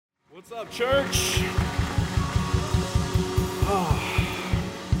What's up, church?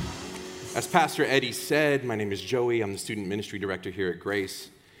 As Pastor Eddie said, my name is Joey. I'm the student ministry director here at Grace.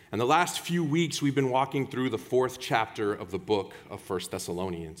 And the last few weeks, we've been walking through the 4th chapter of the book of 1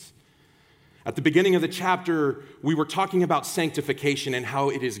 Thessalonians. At the beginning of the chapter, we were talking about sanctification and how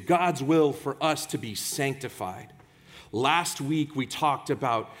it is God's will for us to be sanctified. Last week, we talked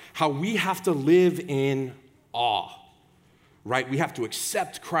about how we have to live in awe. Right? We have to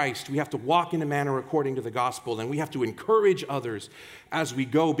accept Christ. We have to walk in a manner according to the gospel, and we have to encourage others as we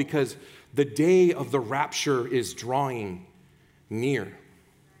go because the day of the rapture is drawing near.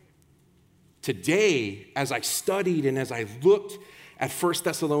 Today, as I studied and as I looked at 1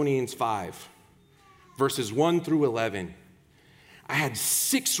 Thessalonians 5, verses 1 through 11, I had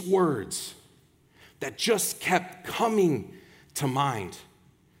 6 words that just kept coming to mind.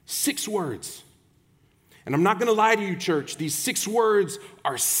 6 words. And I'm not going to lie to you, church. These 6 words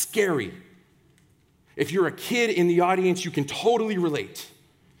are scary. If you're a kid in the audience, you can totally relate.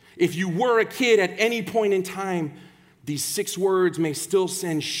 If you were a kid at any point in time, these 6 words may still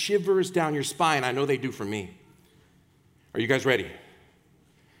send shivers down your spine. I know they do for me. Are you guys ready?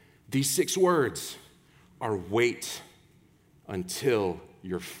 These 6 words are wait until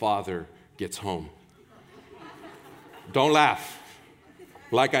your father gets home. Don't laugh.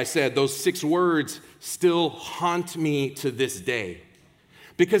 Like I said, those 6 words still haunt me to this day.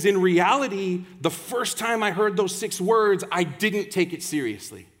 Because in reality, the first time I heard those 6 words, I didn't take it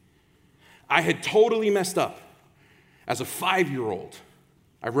seriously. I had totally messed up. As a 5-year-old,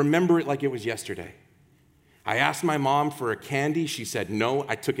 I remember it like it was yesterday. I asked my mom for a candy. She said no.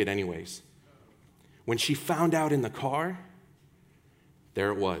 I took it anyways. When she found out in the car, there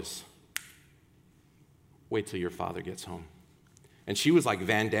it was. Wait till your father gets home. And she was like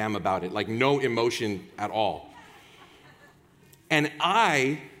Van Damme about it, like no emotion at all. And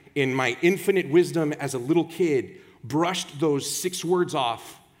I, in my infinite wisdom as a little kid, brushed those 6 words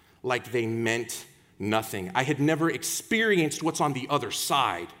off like they meant nothing. I had never experienced what's on the other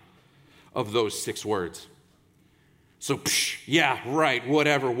side of those 6 words. So, yeah, right,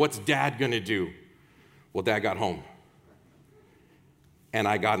 whatever. What's Dad gonna do? Well, Dad got home. And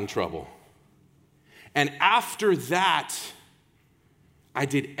I got in trouble. And after that, I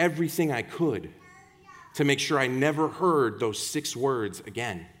did everything I could to make sure I never heard those 6 words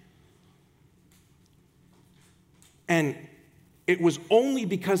again. And it was only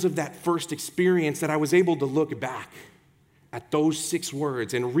because of that first experience that I was able to look back at those 6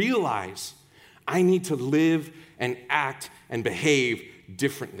 words and realize I need to live and act and behave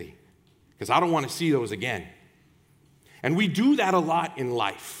differently because I don't want to see those again. And we do that a lot in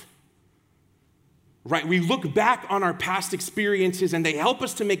life. Right? We look back on our past experiences and they help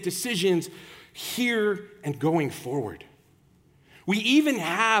us to make decisions here and going forward. We even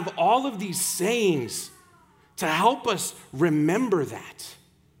have all of these sayings to help us remember that.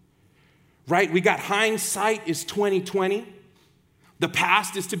 Right? We got hindsight is 20/20. The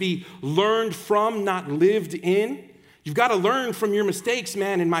past is to be learned from, not lived in. You've got to learn from your mistakes,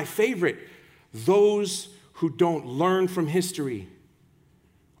 man. And my favorite, those who don't learn from history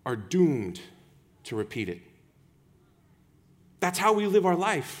are doomed to repeat it. That's how we live our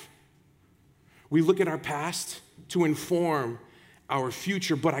life. We look at our past to inform our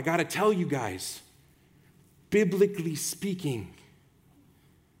future, but I gotta tell you guys, biblically speaking,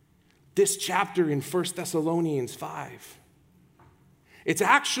 this chapter in 1 Thessalonians 5, it's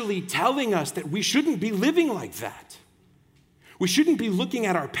actually telling us that we shouldn't be living like that. We shouldn't be looking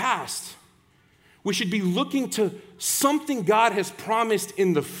at our past. We should be looking to something God has promised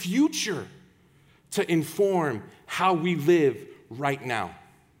in the future to inform how we live right now.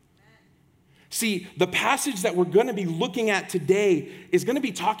 See, the passage that we're going to be looking at today is going to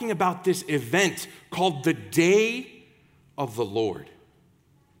be talking about this event called the Day of the Lord.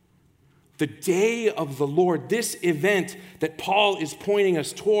 The Day of the Lord, this event that Paul is pointing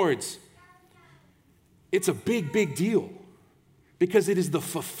us towards, it's a big, big deal because it is the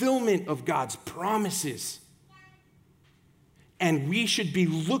fulfillment of God's promises. And we should be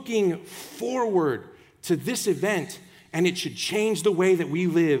looking forward to this event, and it should change the way that we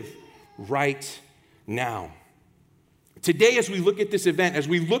live right now. Today, as we look at this event, as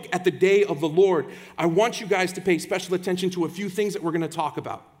we look at the Day of the Lord, I want you guys to pay special attention to a few things that we're going to talk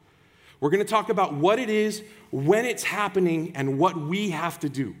about. We're going to talk about what it is, when it's happening, and what we have to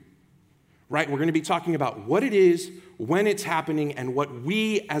do. Right? We're going to be talking about what it is, when it's happening, and what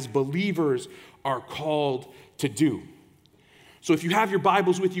we as believers are called to do. So if you have your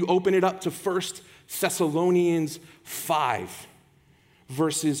Bibles with you, open it up to 1 Thessalonians 5,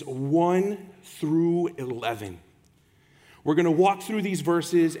 verses 1 through 11. We're going to walk through these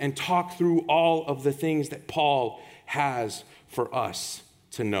verses and talk through all of the things that Paul has for us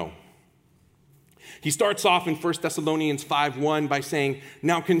to know. He starts off in 1 Thessalonians 5:1 by saying,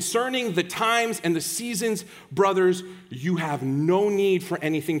 "Now concerning the times and the seasons, brothers, you have no need for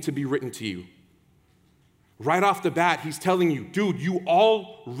anything to be written to you." Right off the bat, he's telling you, dude, you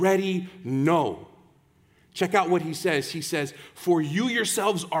already know. Check out what he says. He says, "For you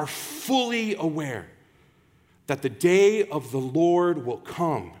yourselves are fully aware that the day of the Lord will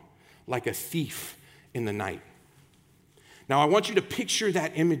come like a thief in the night." Now, I want you to picture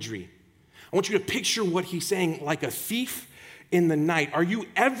that imagery. I want you to picture what he's saying, like a thief in the night. Are you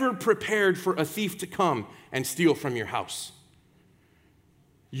ever prepared for a thief to come and steal from your house?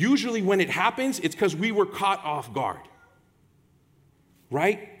 Usually when it happens, it's because we were caught off guard,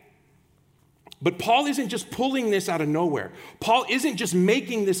 right? But Paul isn't just pulling this out of nowhere. Paul isn't just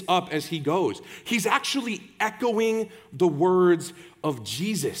making this up as he goes. He's actually echoing the words of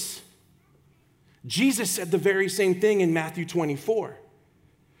Jesus. Jesus said the very same thing in Matthew 24.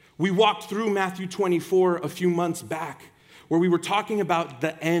 We walked through Matthew 24 a few months back, where we were talking about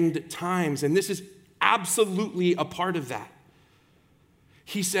the end times, and this is absolutely a part of that.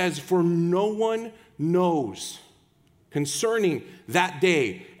 He says, "For no one knows concerning that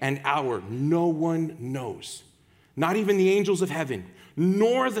day and hour, no one knows, not even the angels of heaven,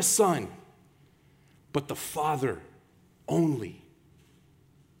 nor the Son, but the Father only."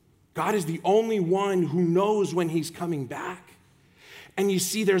 God is the only one who knows when he's coming back. And you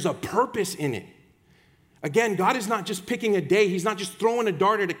see, there's a purpose in it. Again, God is not just picking a day. He's not just throwing a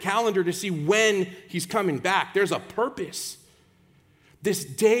dart at a calendar to see when he's coming back. There's a purpose. This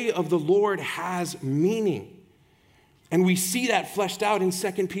day of the Lord has meaning. And we see that fleshed out in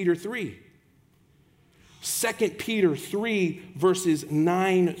 2 Peter 3. 2 Peter 3, verses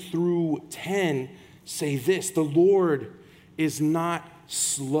 9 through 10 say this: "The Lord is not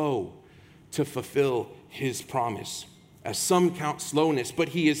slow to fulfill his promise, as some count slowness, but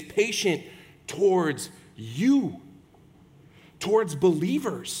he is patient towards you, towards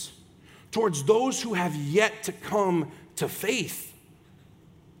believers, towards those who have yet to come to faith."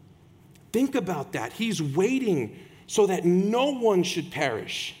 Think about that. He's waiting so that no one should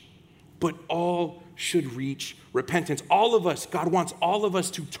perish, but all should reach repentance. All of us, God wants all of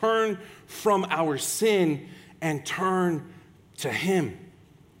us to turn from our sin and turn to him.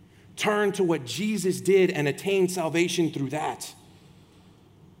 Turn to what Jesus did and attain salvation through that.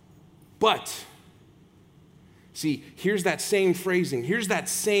 But, see, here's that same phrasing, here's that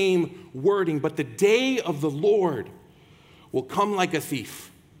same wording, "But the day of the Lord will come like a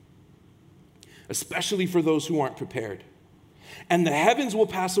thief, especially for those who aren't prepared. And the heavens will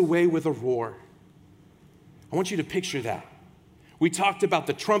pass away with a roar." I want you to picture that. We talked about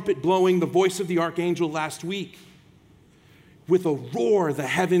the trumpet blowing, the voice of the archangel last week. With a roar, the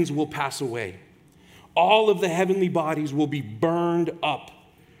heavens will pass away. All of the heavenly bodies will be burned up.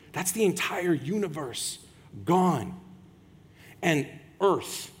 That's the entire universe gone. And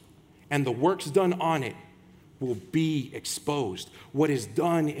earth and the works done on it will be exposed. What is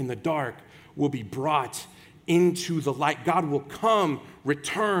done in the dark will be brought into the light. God will come,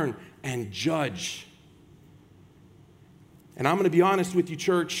 return, and judge. And I'm going to be honest with you,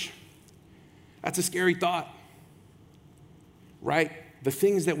 church, that's a scary thought, right? The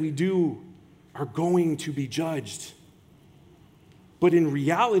things that we do are going to be judged. But in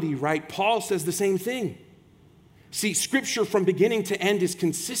reality, right, Paul says the same thing. See, Scripture from beginning to end is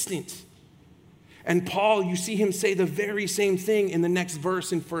consistent. And Paul, you see him say the very same thing in the next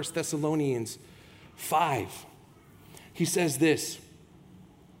verse in 1 Thessalonians 5. He says this: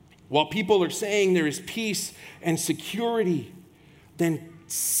 "While people are saying there is peace and security, then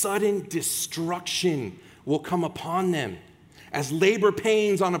sudden destruction will come upon them as labor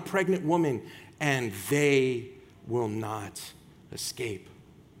pains on a pregnant woman, and they will not escape."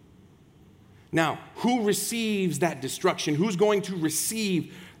 Now, who receives that destruction? Who's going to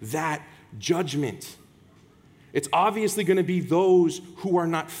receive that judgment? It's obviously going to be those who are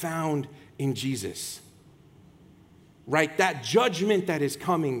not found in Jesus, right? That judgment that is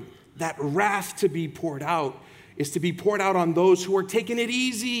coming, that wrath to be poured out, is to be poured out on those who are taking it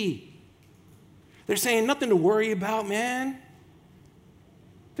easy. They're saying, nothing to worry about, man.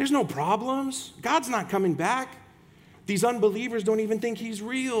 There's no problems. God's not coming back. These unbelievers don't even think he's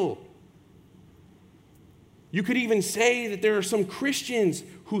real. You could even say that there are some Christians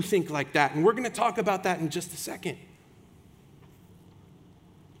who think like that, and we're going to talk about that in just a second.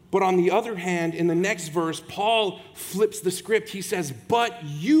 But on the other hand, in the next verse, Paul flips the script. He says, "But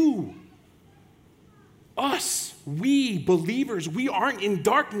you, us, we believers, we aren't in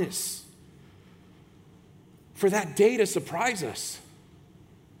darkness. for that day to surprise us.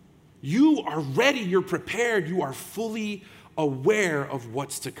 You are ready, you're prepared, you are fully aware of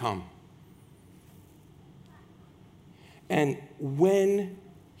what's to come. And when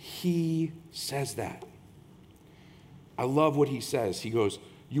he says that, I love what he says. He goes,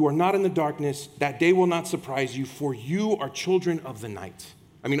 you are not in the darkness, that day will not surprise you, for you are children of the night.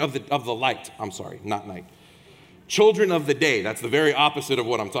 Of the light, not night. Children of the day, that's the very opposite of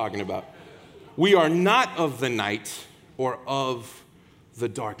what I'm talking about. We are not of the night or of the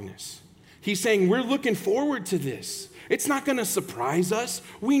darkness. He's saying we're looking forward to this. It's not going to surprise us.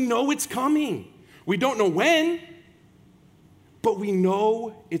 We know it's coming. We don't know when, but we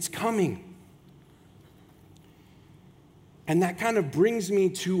know it's coming. And that kind of brings me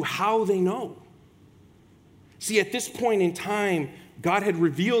to how they know. See, at this point in time, God had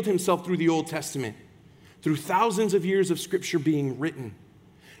revealed himself through the Old Testament, through thousands of years of scripture being written.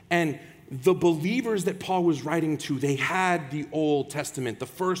 And the believers that Paul was writing to, they had the Old Testament, the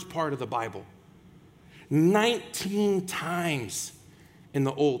first part of the Bible. 19 times in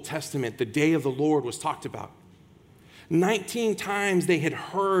the Old Testament, the day of the Lord was talked about. 19 times they had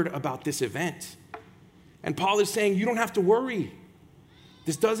heard about this event. And Paul is saying, you don't have to worry.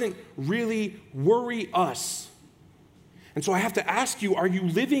 This doesn't really worry us. And so I have to ask you, are you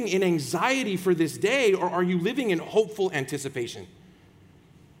living in anxiety for this day, or are you living in hopeful anticipation?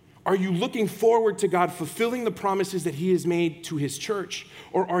 Are you looking forward to God fulfilling the promises that he has made to his church,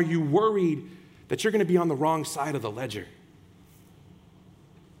 or are you worried that you're going to be on the wrong side of the ledger?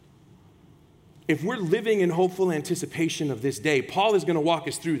 If we're living in hopeful anticipation of this day, Paul is going to walk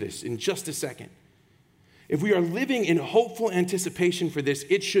us through this in just a second. If we are living in hopeful anticipation for this,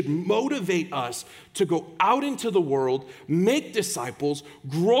 it should motivate us to go out into the world, make disciples,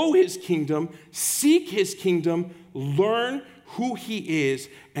 grow his kingdom, seek his kingdom, learn who he is,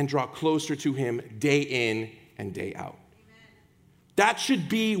 and draw closer to him day in and day out. Amen. That should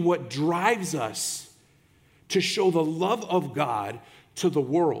be what drives us to show the love of God to the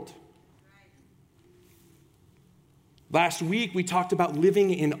world. Right. Last week, we talked about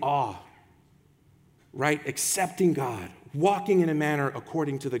living in awe. Right? Accepting God, walking in a manner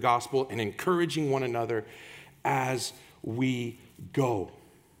according to the gospel, and encouraging one another as we go.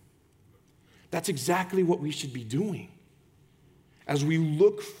 That's exactly what we should be doing as we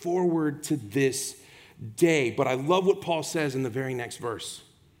look forward to this day. But I love what Paul says in the very next verse.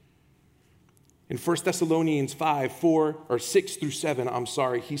 In 1 Thessalonians 6 through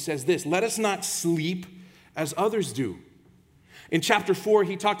 7, he says this, let us not sleep as others do. In chapter 4,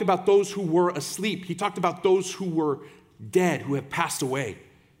 he talked about those who were asleep. He talked about those who were dead, who have passed away.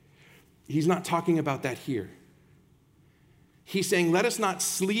 He's not talking about that here. He's saying, let us not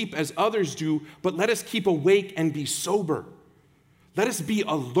sleep as others do, but let us keep awake and be sober. Let us be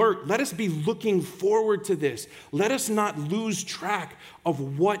alert. Let us be looking forward to this. Let us not lose track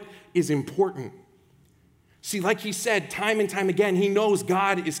of what is important. See, like he said time and time again, he knows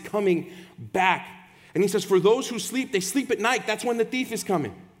God is coming back. And he says, for those who sleep, they sleep at night. That's when the thief is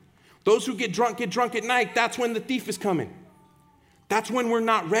coming. Those who get drunk at night. That's when the thief is coming. That's when we're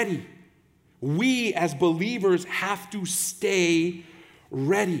not ready. We as believers have to stay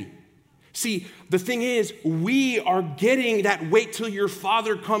ready. See, the thing is, we are getting that wait till your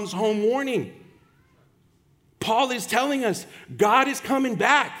father comes home warning. Paul is telling us God is coming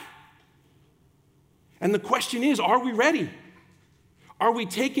back. And the question is, are we ready? Are we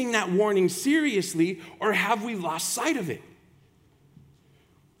taking that warning seriously, or have we lost sight of it?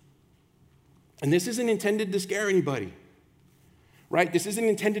 And this isn't intended to scare anybody, right? This isn't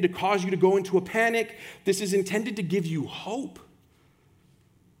intended to cause you to go into a panic. This is intended to give you hope.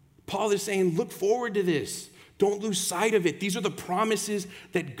 Paul is saying, look forward to this. Don't lose sight of it. These are the promises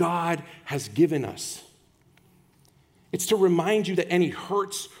that God has given us. It's to remind you that any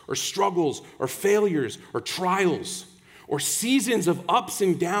hurts or struggles or failures or trials or seasons of ups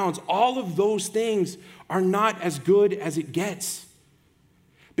and downs, all of those things are not as good as it gets,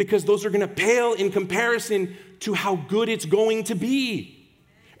 because those are going to pale in comparison to how good it's going to be,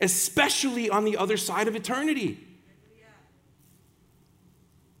 especially on the other side of eternity.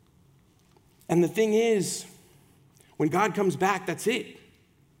 And the thing is, when God comes back, that's it.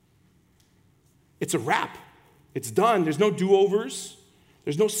 It's a wrap. It's done. There's no do-overs.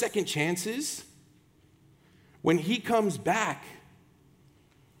 There's no second chances. When he comes back,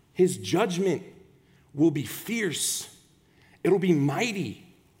 his judgment will be fierce. It'll be mighty.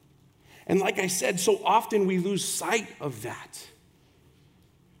 And like I said, so often we lose sight of that.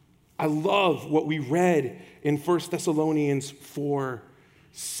 I love what we read in 1 Thessalonians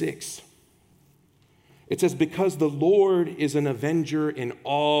 4:6. It says, because the Lord is an avenger in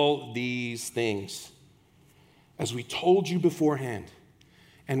all these things. as we told you beforehand,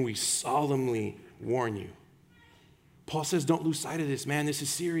 and we solemnly warn you. Paul says, don't lose sight of this, man. This is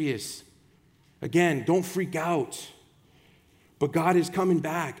serious. Again, don't freak out. But God is coming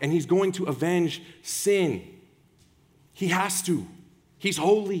back, and he's going to avenge sin. He has to. He's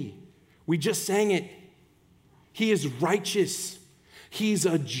holy. We just sang it. He is righteous. He's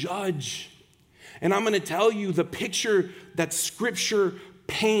a judge. And I'm going to tell you the picture that Scripture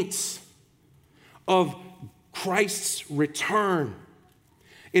paints of Christ's return.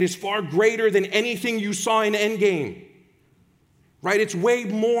 It is far greater than anything you saw in Endgame. Right? It's way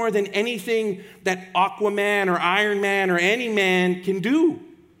more than anything that Aquaman or Iron Man or any man can do.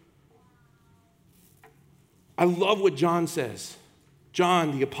 I love what John says.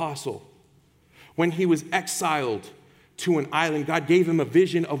 John, the apostle, when he was exiled to an island, God gave him a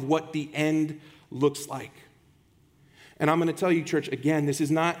vision of what the end looks like. And I'm going to tell you, church, again, this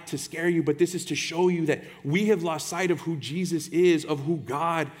is not to scare you, but this is to show you that we have lost sight of who Jesus is, of who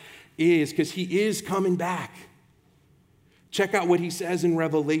God is, because he is coming back. Check out what he says in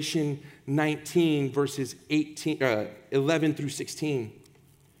Revelation 19, verses 11 through 16.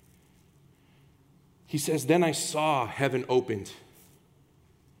 He says, "Then I saw heaven opened,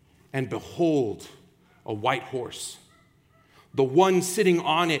 and behold, a white horse. The one sitting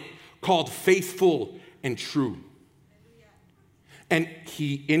on it called Faithful and True. And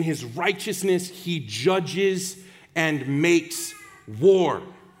he, in his righteousness, he judges and makes war."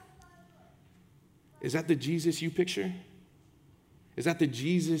 Is that the Jesus you picture? Is that the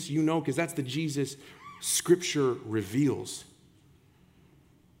Jesus you know? Because that's the Jesus Scripture reveals.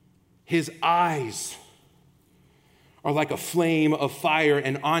 His eyes are like a flame of fire,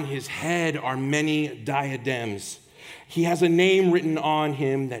 and on his head are many diadems. He has a name written on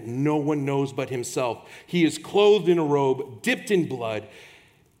him that no one knows but himself. He is clothed in a robe, dipped in blood,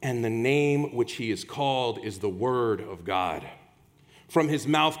 and the name which he is called is the Word of God. From his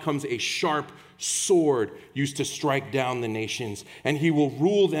mouth comes a sharp sword used to strike down the nations, and he will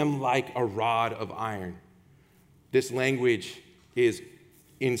rule them like a rod of iron. This language is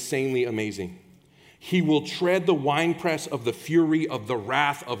insanely amazing. He will tread the winepress of the fury of the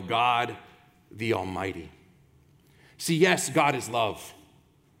wrath of God the Almighty. See, yes, God is love,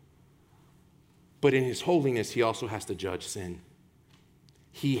 but in his holiness, he also has to judge sin.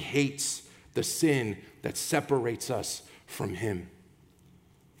 He hates the sin that separates us from him.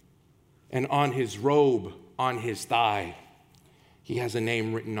 And on his robe, on his thigh, he has a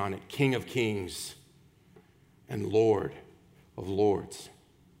name written on it: King of Kings and Lord of Lords.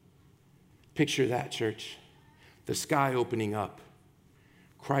 Picture that, church. The sky opening up,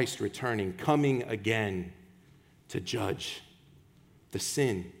 Christ returning, coming again to judge the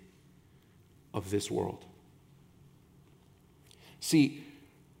sin of this world. See,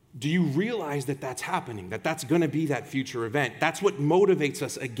 do you realize that that's happening, that that's going to be that future event? That's what motivates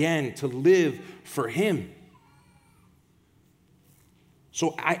us again to live for him.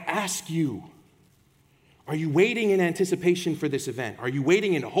 So I ask you, are you waiting in anticipation for this event? Are you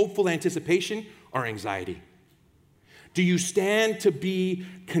waiting in hopeful anticipation or anxiety? Do you stand to be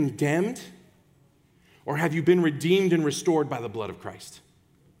condemned, or have you been redeemed and restored by the blood of Christ?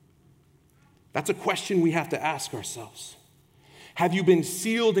 That's a question we have to ask ourselves. Have you been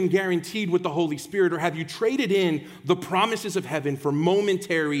sealed and guaranteed with the Holy Spirit, or have you traded in the promises of heaven for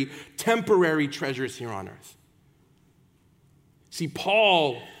momentary, temporary treasures here on earth? See,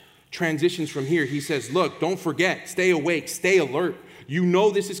 Paul transitions from here. He says, look, don't forget, stay awake, stay alert. You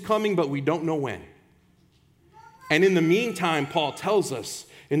know this is coming, but we don't know when. And in the meantime, Paul tells us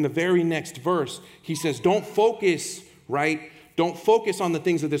in the very next verse, he says, don't focus, right? Don't focus on the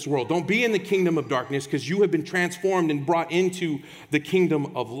things of this world. Don't be in the kingdom of darkness, because you have been transformed and brought into the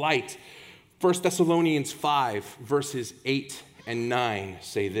kingdom of light. 1 Thessalonians 5, verses 8 and 9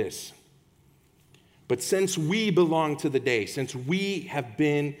 say this: "But since we belong to the day, since we have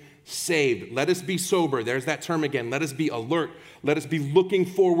been saved, let us be sober." There's that term again. Let us be alert. Let us be looking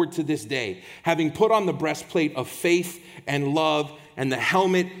forward to this day, having put on the breastplate of faith and love and the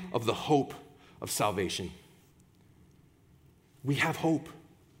helmet of the hope of salvation. We have hope.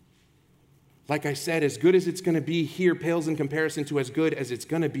 Like I said, as good as it's going to be here pales in comparison to as good as it's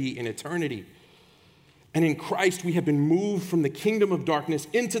going to be in eternity. And in Christ, we have been moved from the kingdom of darkness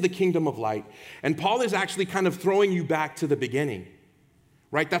into the kingdom of light. And Paul is actually kind of throwing you back to the beginning,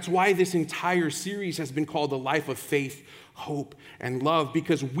 right? That's why this entire series has been called A Life of Faith, Hope, and Love,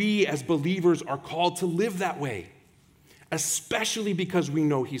 because we as believers are called to live that way, especially because we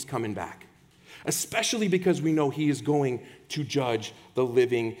know he's coming back. Especially because we know he is going to judge the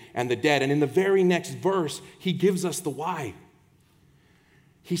living and the dead. And in the very next verse, he gives us the why.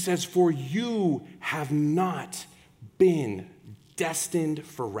 He says, "For you have not been destined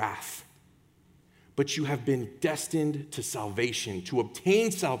for wrath, but you have been destined to salvation, to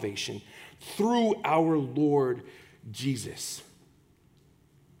obtain salvation through our Lord Jesus,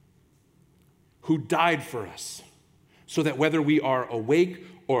 who died for us, so that whether we are awake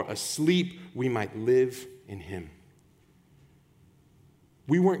or asleep, we might live in him.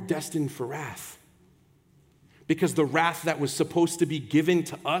 We weren't destined for wrath, because the wrath that was supposed to be given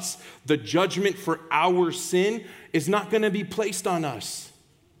to us, the judgment for our sin, is not going to be placed on us.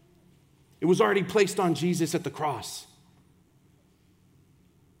 It was already placed on Jesus at the cross.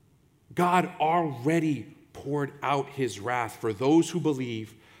 God already poured out his wrath for those who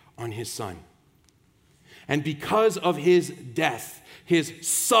believe on his Son. And because of his death, his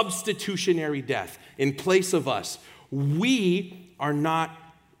substitutionary death in place of us, we are not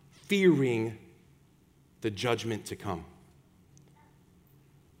fearing the judgment to come.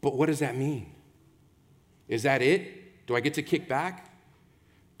 But what does that mean? Is that it? Do I get to kick back?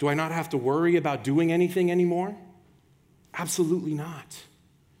 Do I not have to worry about doing anything anymore? Absolutely not.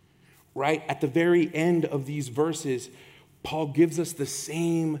 Right? At the very end of these verses, Paul gives us the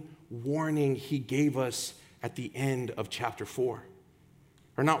same warning he gave us at the end of chapter 4.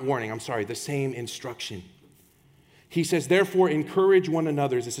 Or not warning, I'm sorry, the same instruction. He says, therefore, encourage one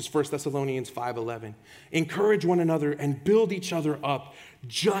another. This is 1 Thessalonians 5:11. Encourage one another and build each other up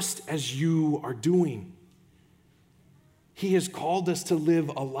just as you are doing. He has called us to live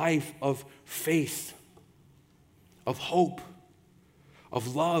a life of faith, of hope,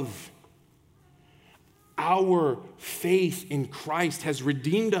 of love. Our faith in Christ has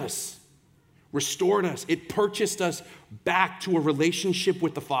redeemed us, restored us. It purchased us back to a relationship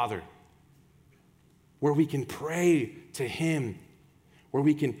with the Father, where we can pray to him, where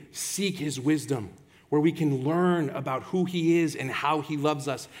we can seek his wisdom, where we can learn about who he is and how he loves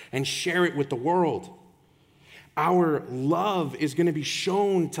us and share it with the world. Our love is going to be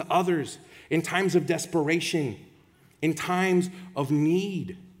shown to others in times of desperation, in times of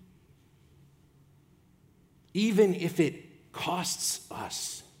need, even if it costs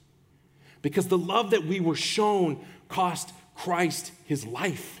us. Because the love that we were shown cost Christ his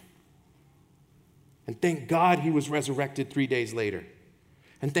life. And thank God he was resurrected 3 days later.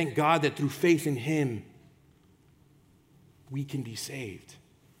 And thank God that through faith in him, we can be saved.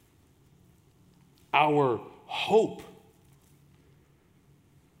 Our hope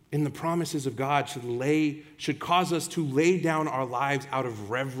in the promises of God should cause us to lay down our lives out of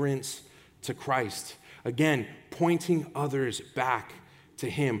reverence to Christ. Again, pointing others back to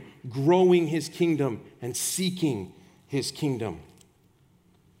him, growing his kingdom and seeking his kingdom.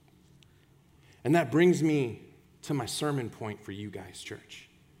 And that brings me to my sermon point for you guys, church.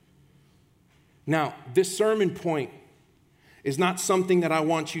 Now, this sermon point is not something that I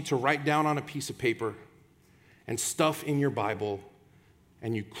want you to write down on a piece of paper and stuff in your Bible,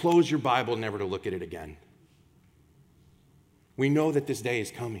 and you close your Bible never to look at it again. We know that this day is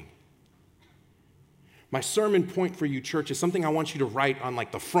coming. My sermon point for you, church, is something I want you to write on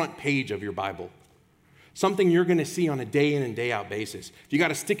like the front page of your Bible. Something you're going to see on a day in and day out basis. If you got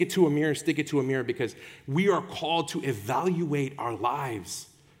to stick it to a mirror, stick it to a mirror, because we are called to evaluate our lives,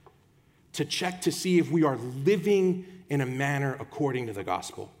 to check to see if we are living in a manner according to the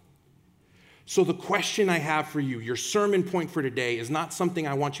gospel. So the question I have for you, your sermon point for today, is not something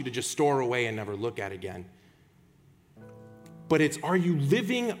I want you to just store away and never look at again. But it's, are you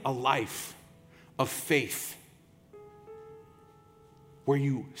living a life of faith where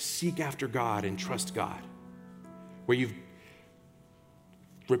you seek after God and trust God, where you've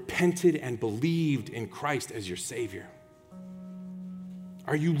repented and believed in Christ as your Savior?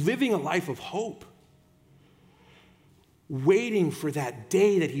 Are you living a life of hope, waiting for that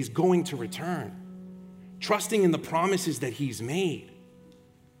day that he's going to return, trusting in the promises that he's made?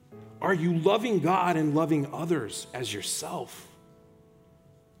 Are you loving God and loving others as yourself?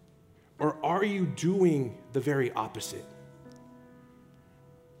 Or are you doing the very opposite?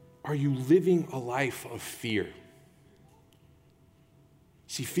 Are you living a life of fear?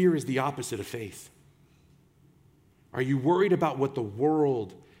 See, fear is the opposite of faith. Are you worried about what the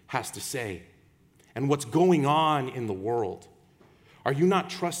world has to say and what's going on in the world? Are you not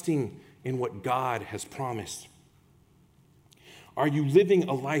trusting in what God has promised? Are you living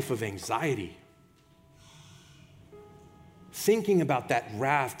a life of anxiety? Thinking about that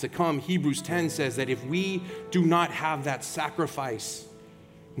wrath to come, Hebrews 10 says that if we do not have that sacrifice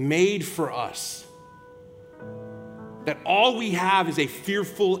made for us, that all we have is a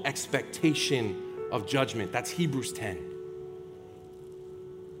fearful expectation of judgment. That's Hebrews 10.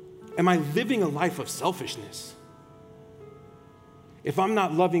 Am I living a life of selfishness? If I'm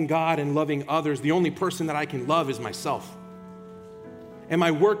not loving God and loving others, the only person that I can love is myself. Am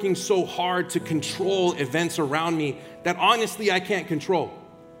I working so hard to control events around me that honestly I can't control?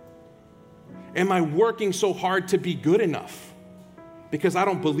 Am I working so hard to be good enough because I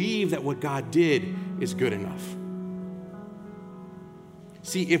don't believe that what God did is good enough?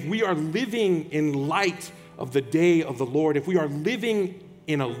 See, if we are living in light of the day of the Lord, if we are living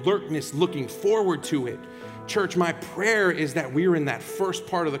in alertness, looking forward to it, church, my prayer is that we're in that first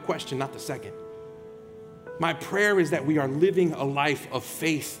part of the question, not the second. My prayer is that we are living a life of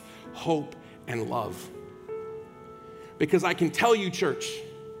faith, hope, and love. Because I can tell you, church,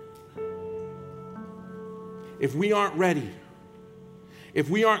 if we aren't ready, if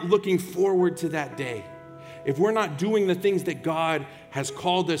we aren't looking forward to that day, if we're not doing the things that God has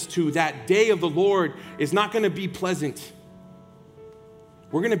called us to, that day of the Lord is not going to be pleasant.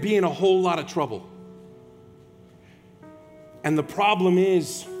 We're going to be in a whole lot of trouble. And the problem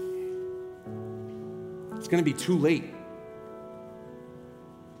is, it's going to be too late.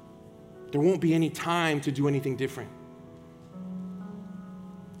 There won't be any time to do anything different.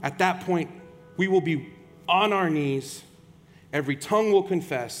 At that point, we will be on our knees, every tongue will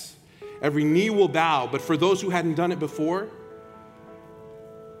confess, every knee will bow, but for those who hadn't done it before,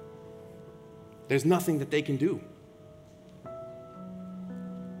 there's nothing that they can do.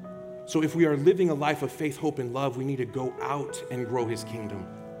 So if we are living a life of faith, hope, and love, we need to go out and grow his kingdom.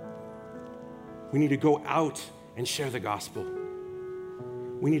 We need to go out and share the gospel.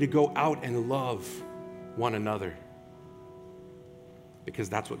 We need to go out and love one another because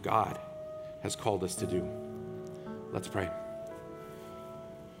that's what God has called us to do. Let's pray.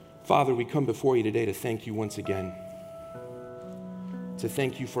 Father, we come before you today to thank you once again, to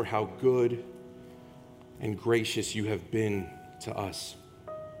thank you for how good and gracious you have been to us.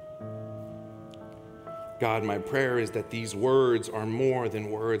 God, my prayer is that these words are more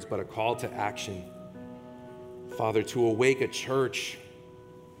than words, but a call to action. Father, to awake a church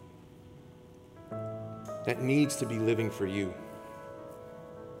that needs to be living for you.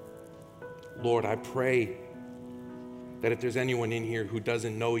 Lord, I pray that if there's anyone in here who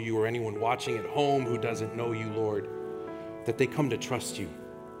doesn't know you or anyone watching at home who doesn't know you, Lord, that they come to trust you.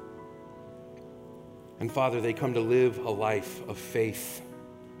 And Father, they come to live a life of faith,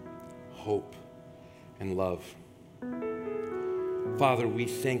 hope, and love. Father, we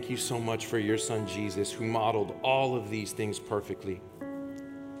thank you so much for your son, Jesus, who modeled all of these things perfectly.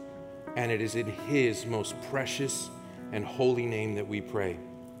 And it is in his most precious and holy name that we pray.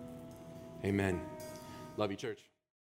 Amen. Love you, church.